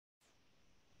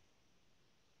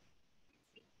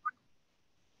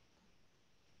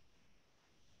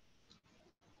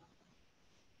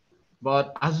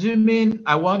But assuming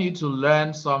I want you to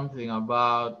learn something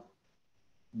about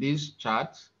this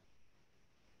chart,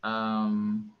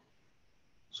 so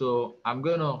I'm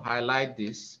going to highlight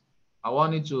this. I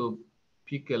want you to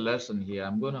pick a lesson here.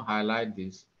 I'm going to highlight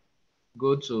this.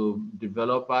 Go to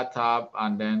developer tab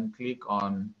and then click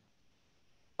on,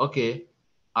 okay.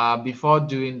 Before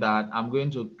doing that, I'm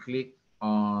going to click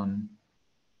on,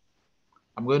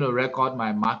 I'm going to record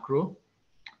my macro,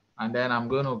 and then I'm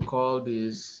going to call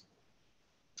this,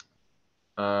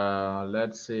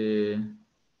 let's say,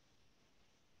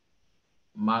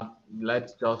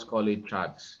 let's just call it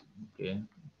charts. Okay,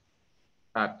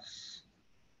 charts.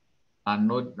 And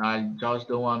no, I just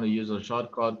don't want to use a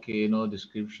shortcut key, no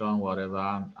description,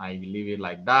 whatever. I leave it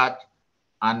like that.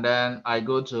 And then I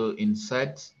go to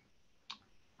insert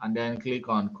and then click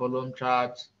on column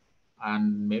chart.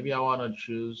 And maybe I want to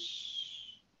choose,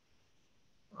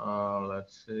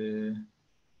 let's say,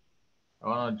 I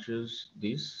want to choose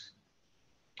this.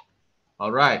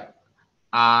 All right.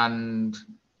 And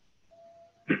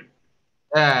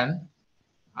then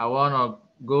I want to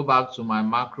go back to my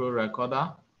macro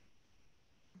recorder.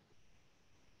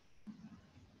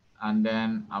 And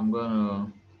then I'm going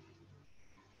to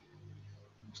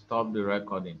stop the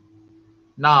recording.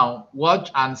 Now, watch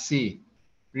and see.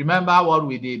 Remember what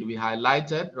we did? We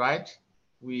highlighted, right?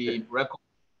 We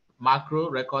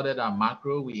recorded a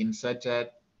macro. We inserted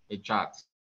a chart.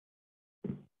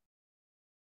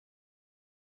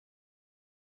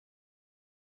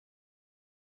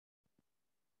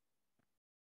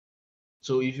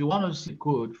 So if you want to see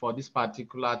code for this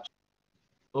particular chart,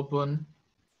 open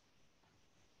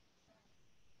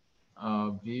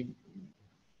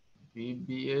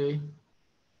VBA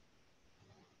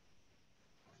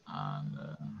and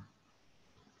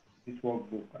This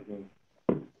workbook, I don't.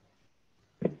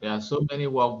 there are so many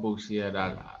workbooks here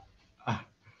that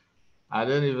I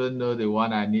don't even know the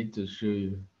one I need to show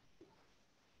you.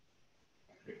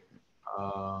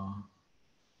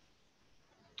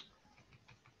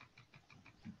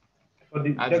 So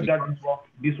check that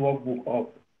this workbook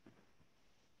up.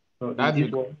 So That's this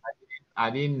because I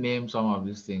didn't name some of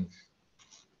these things.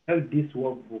 Tell this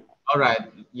workbook. All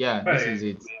right, yeah, this is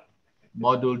it.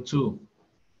 Module 2.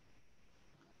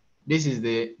 This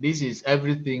is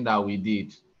everything that we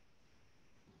did.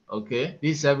 Okay,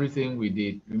 this is everything we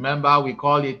did. Remember, we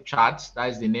call it charts. That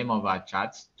is the name of our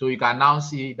charts. So you can now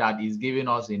see that it's giving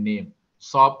us a name,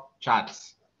 sub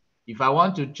charts. If I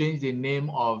want to change the name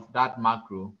of that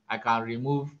macro, I can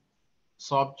remove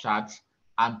sub charts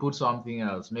and put something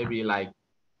else, maybe like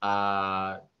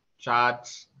chart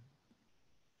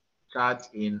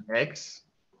in X.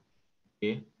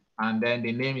 Okay, and then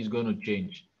the name is going to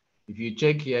change. If you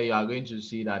check here, you are going to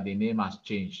see that the name has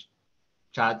changed,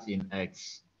 chart in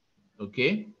X.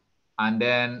 Okay, and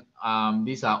then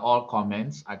these are all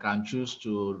comments. I can choose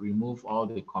to remove all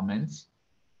the comments.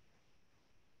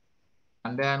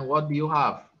 And then what do you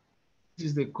have? This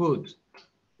is the code.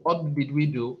 What did we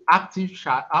do? Active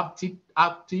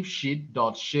sheet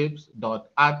dot shapes dot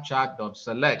add chart dot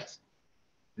select.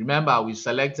 Remember, we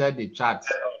selected the chart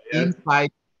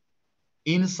inside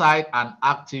an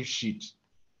active sheet.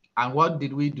 And what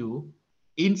did we do?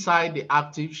 Inside the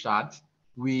active chart,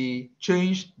 we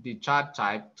changed the chart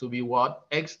type to be what?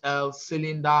 XL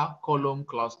cylinder column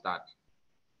clustered.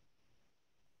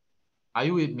 Are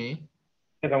you with me?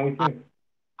 Yes, I'm with you.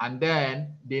 And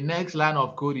then the next line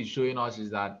of code is showing us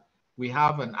is that we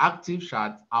have an active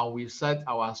chart and we set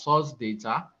our source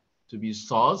data to be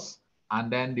source, and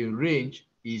then the range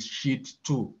is sheet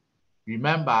 2.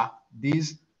 Remember,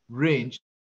 this range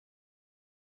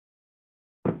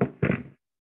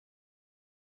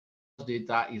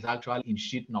data is actually in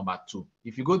sheet number 2.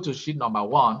 If you go to sheet number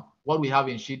 1, what we have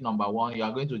in sheet number 1, you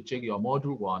are going to check your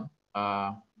module 1.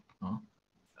 No,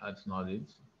 that's not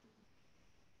it.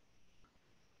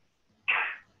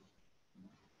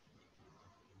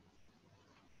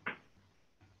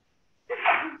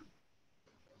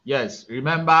 Yes,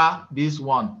 remember this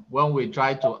one when we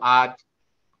try to add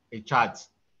a chart.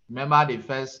 Remember the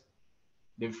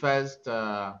first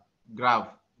graph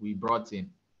we brought in.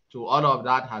 So all of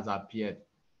that has appeared.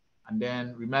 And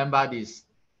then remember this,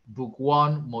 book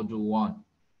 1, module 1.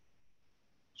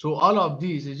 So all of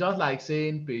this is just like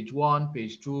saying page 1,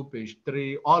 page 2, page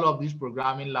 3. All of these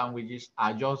programming languages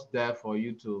are just there for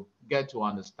you to get to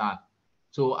understand.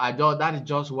 So that is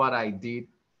just what I did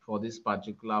for this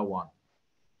particular one.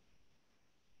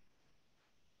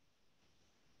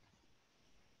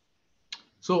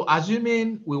 So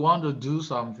assuming we want to do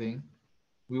something,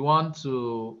 we want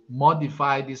to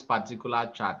modify this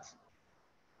particular chart.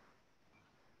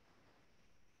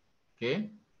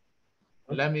 Okay,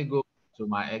 let me go to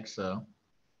my Excel.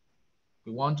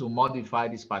 We want to modify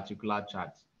this particular chart.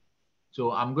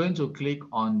 So I'm going to click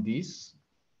on this.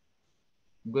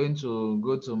 I'm going to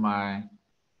go to my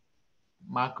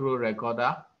macro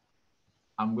recorder.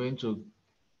 I'm going to,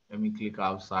 let me click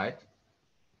outside.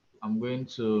 I'm going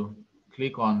to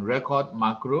click on record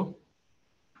macro.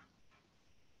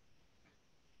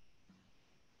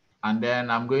 And then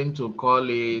I'm going to call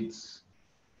it,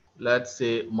 let's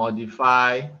say,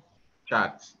 modify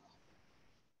chart.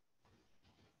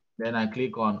 Then I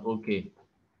click on OK.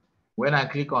 When I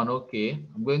click on OK,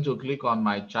 I'm going to click on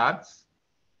my charts.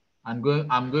 I'm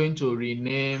going to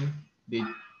rename the,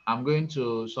 I'm going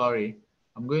to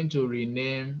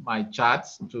rename my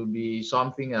charts to be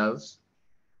something else.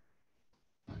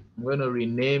 I'm going to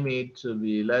rename it to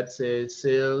be, let's say,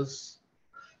 sales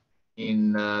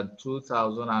in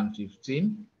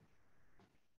 2015.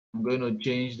 I'm going to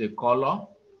change the color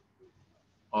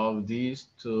of this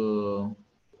to,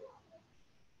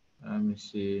 let me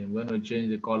see, I'm going to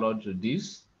change the color to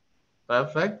this.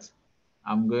 Perfect.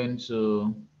 I'm going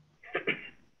to,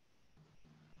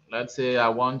 let's say I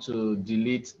want to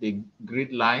delete the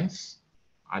grid lines.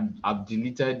 I've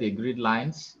deleted the grid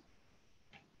lines.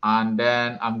 And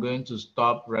then I'm going to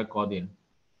stop recording.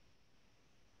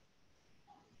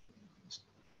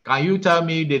 Can you tell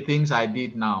me the things I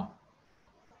did now?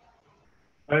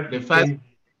 The first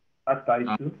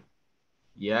title.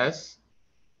 Yes.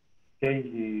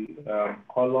 Change the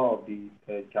color of the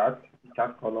chart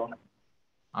color.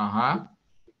 And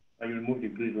you remove the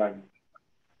grid line.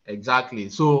 Exactly.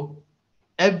 So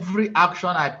every action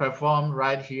I perform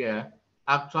right here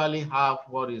actually have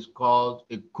what is called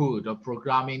a code, a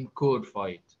programming code for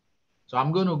it. So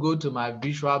I'm going to go to my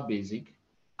Visual Basic,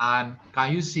 and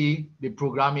can you see the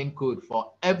programming code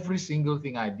for every single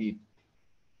thing I did?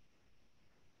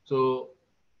 So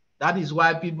that is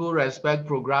why people respect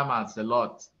programmers a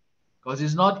lot, because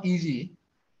it's not easy.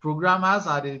 Programmers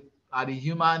are the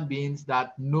human beings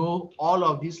that know all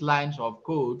of these lines of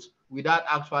codes without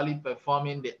actually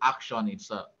performing the action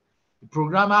itself. The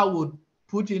programmer would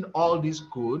put in all these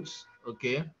codes,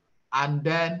 okay, and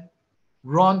then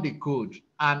run the code.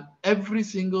 And every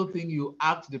single thing you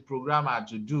ask the programmer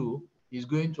to do is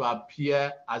going to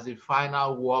appear as a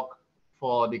final work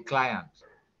for the client.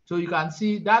 So you can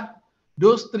see that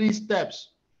those 3 steps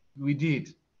we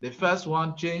did. The first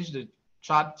one, change the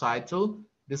chart title.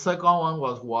 The second one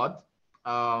was what?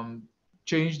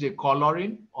 Change the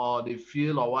coloring or the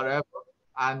fill or whatever.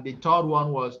 And the third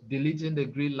one was deleting the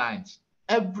grid lines.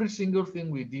 Every single thing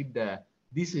we did there,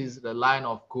 this is the line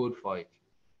of code for it.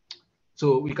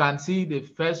 So we can see the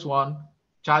first one,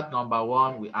 chart number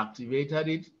 1, we activated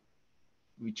it.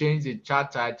 We changed the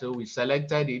chart title, we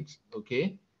selected it,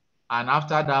 okay? And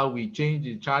after that, we changed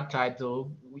the chart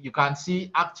title. You can see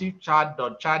active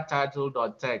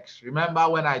chart.charttitle.text. Remember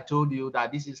when I told you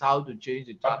that this is how to change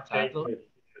the chart title,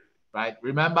 right?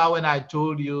 Remember when I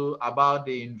told you about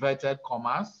the inverted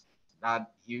commas,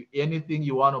 that anything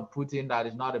you want to put in that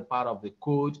is not a part of the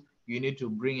code, you need to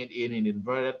bring it in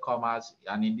inverted commas,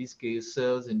 and in this case,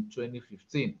 sales in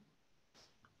 2015.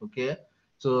 Okay,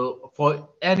 so for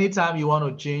any time you want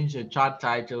to change a chart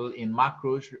title in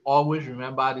macros, always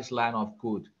remember this line of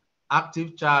code: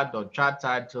 active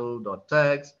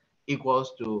chart.charttitle.text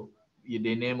equals to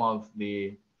the name of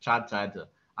the chart title.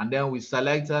 And then we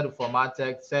selected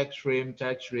formatted text frame,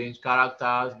 text range,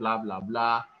 characters, blah, blah,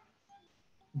 blah.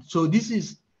 So this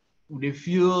is the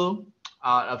fill,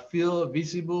 fill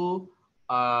visible,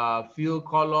 fill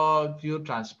color, fill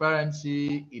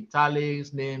transparency,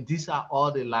 italics, name. These are all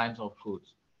the lines of code.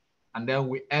 And then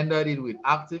we ended it with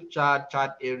active chart,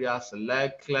 chart area,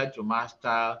 select, clear to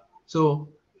master. So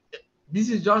this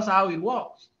is just how it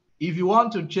works. If you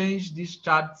want to change this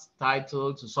chart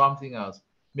title to something else,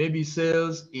 maybe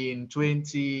sales in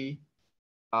 2020,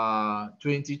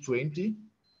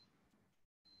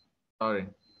 sorry,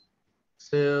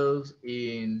 sales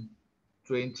in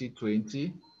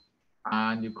 2020,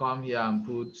 and you come here and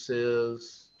put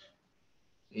sales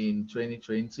in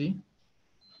 2020,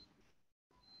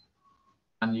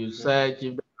 and you search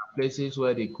if there are places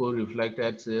where the code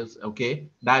reflected sales. Okay,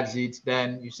 that's it.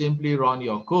 Then you simply run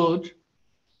your code,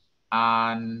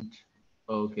 and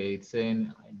okay, it's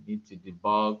saying I need to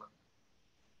debug.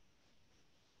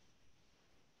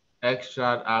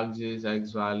 Extract axis,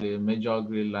 X value, major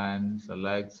grid line,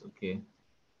 select, okay.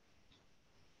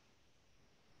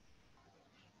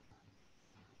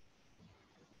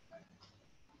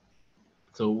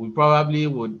 So we probably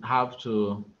would have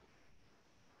to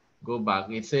go back.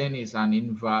 It's saying it's an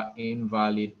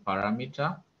invalid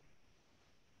parameter.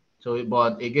 So,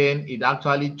 but again, it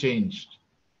actually changed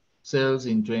sales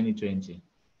in 2020.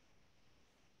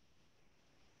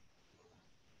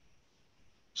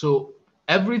 So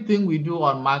everything we do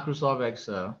on Microsoft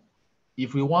Excel,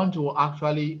 if we want to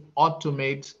actually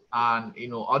automate and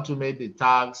automate the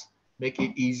tasks, make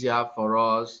it easier for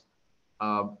us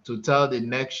to tell the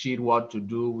next sheet what to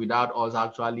do without us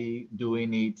actually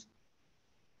doing it,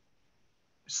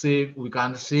 we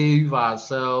can save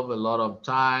ourselves a lot of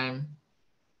time,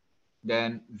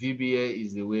 then VBA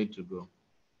is the way to go.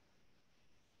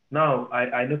 Now,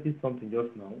 I noticed something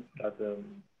just now that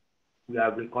we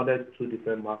have recorded two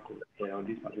different macros on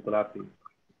this particular thing.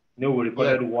 We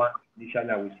recorded one initially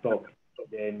and we stopped,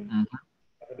 then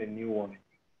the new one.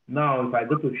 Now, if I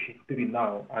go to sheet 3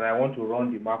 now and I want to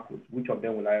run the macros, which of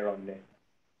them will I run then?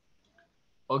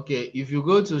 Okay, if you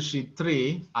go to sheet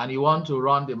 3 and you want to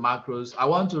run the macros, I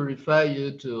want to refer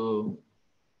you to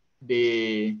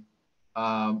the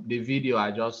video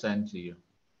I just sent to you.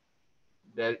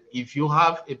 That if you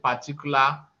have a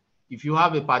particular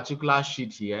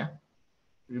sheet here,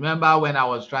 remember when I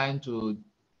was trying to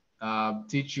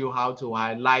teach you how to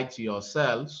highlight your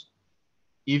cells,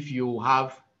 if you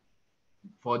have,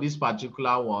 for this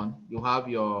particular one, you have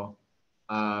your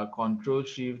control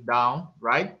shift down,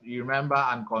 right? You remember,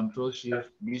 and control shift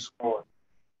this one.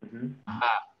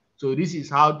 So this is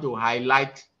how to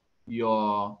highlight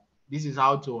your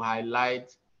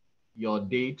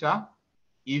data.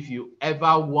 If you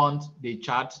ever want the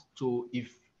chart to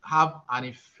have an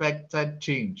effected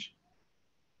change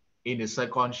in the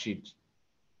second sheet.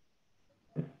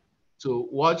 So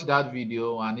watch that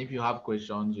video, and if you have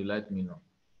questions, you let me know.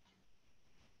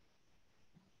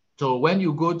 So when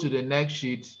you go to the next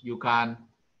sheet, you can,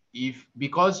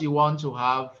 because you want to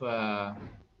have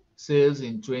sales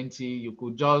in 20, you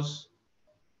could just,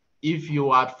 if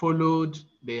you had followed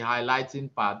the highlighting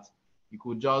part, you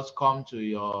could just come to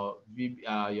your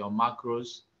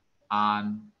macros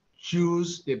and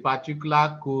choose the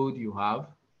particular code you have.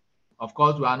 Of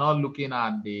course, we are not looking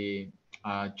at the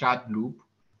chart loop.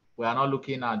 We are not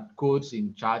looking at codes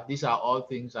in chart. These are all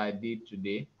things I did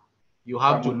today. You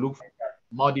have to look for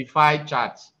modified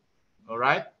charts, all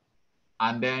right?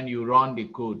 And then you run the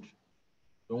code.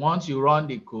 So once you run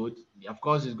the code, of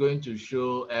course, it's going to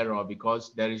show error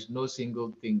because there is no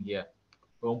single thing here.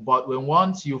 But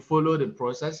once you follow the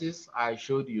processes I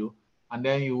showed you, and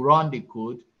then you run the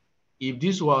code, if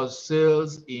this was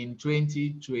sales in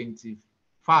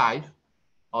 2025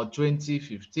 or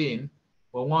 2015,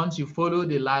 but once you follow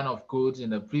the line of codes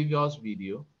in the previous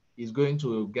video, it's going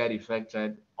to get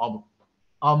affected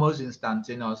almost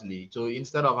instantaneously. So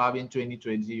instead of having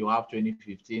 2020, you have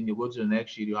 2015, you go to the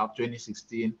next sheet, you have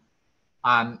 2016,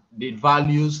 and the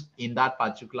values in that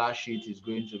particular sheet is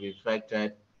going to be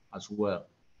affected as well.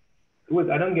 Wait,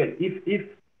 I don't get, if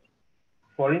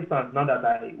for instance, now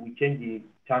that we change the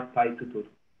chart title to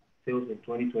sales in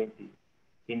 2020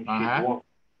 in sheet 1,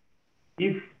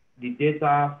 if the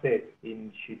data set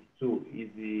in sheet 2 is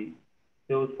the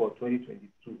sales for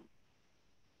 2022,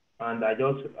 and I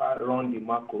just run the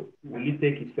macro, will it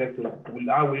take effect?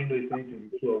 Will our window is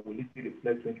 2022 or will it still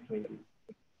reflect 2020?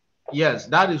 Yes,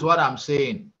 that is what I'm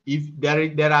saying. If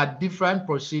there are different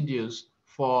procedures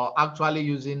for actually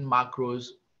using macros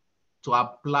to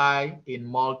apply in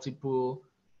multiple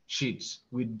sheets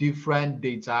with different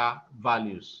data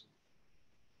values.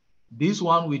 This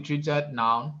one we treated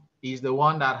now is the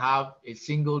one that have a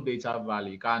single data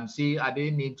value. You can see I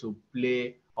didn't need to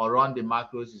play or run the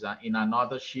macros in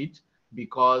another sheet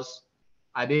because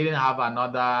I didn't have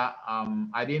another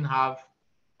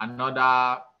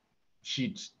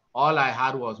sheet. All I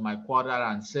had was my quarter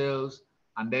and sales,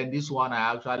 and then this one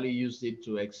I actually used it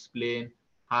to explain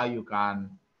how you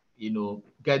can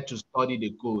get to study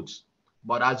the codes.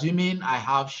 But assuming I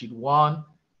have sheet 1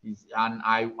 and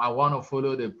I want to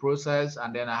follow the process,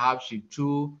 and then I have sheet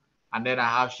 2, and then I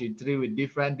have sheet 3 with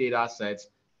different data sets,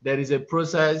 there is a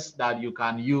process that you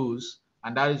can use,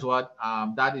 and that is what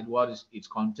is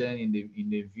contained in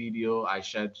the video I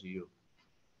shared to you.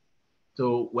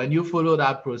 So when you follow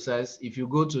that process, if you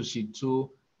go to sheet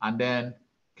 2 and then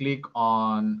click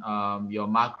on your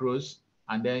macros,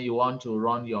 and then you want to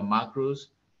run your macros,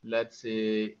 let's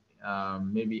say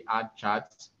maybe add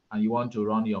charts, and you want to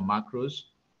run your macros,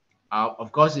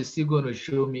 of course, it's still going to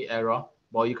show me error,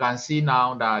 but you can see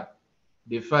now that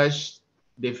the first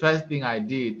thing I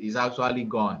did is actually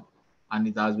gone, and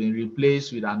it has been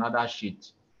replaced with another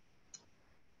sheet.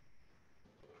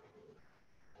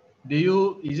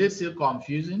 Is it still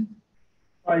confusing?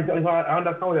 I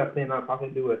understand what you're saying now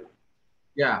perfectly well.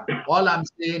 Yeah, all I'm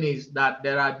saying is that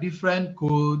there are different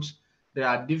codes, there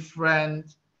are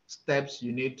different steps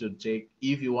you need to take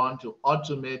if you want to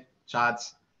automate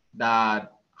charts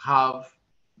that have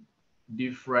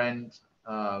different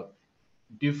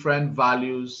different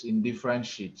values in different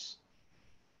sheets.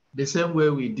 The same way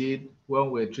we did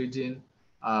when we're treating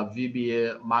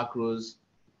VBA macros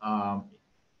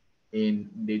in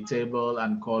the table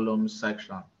and column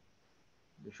section.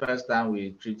 The first time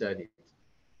we treated it.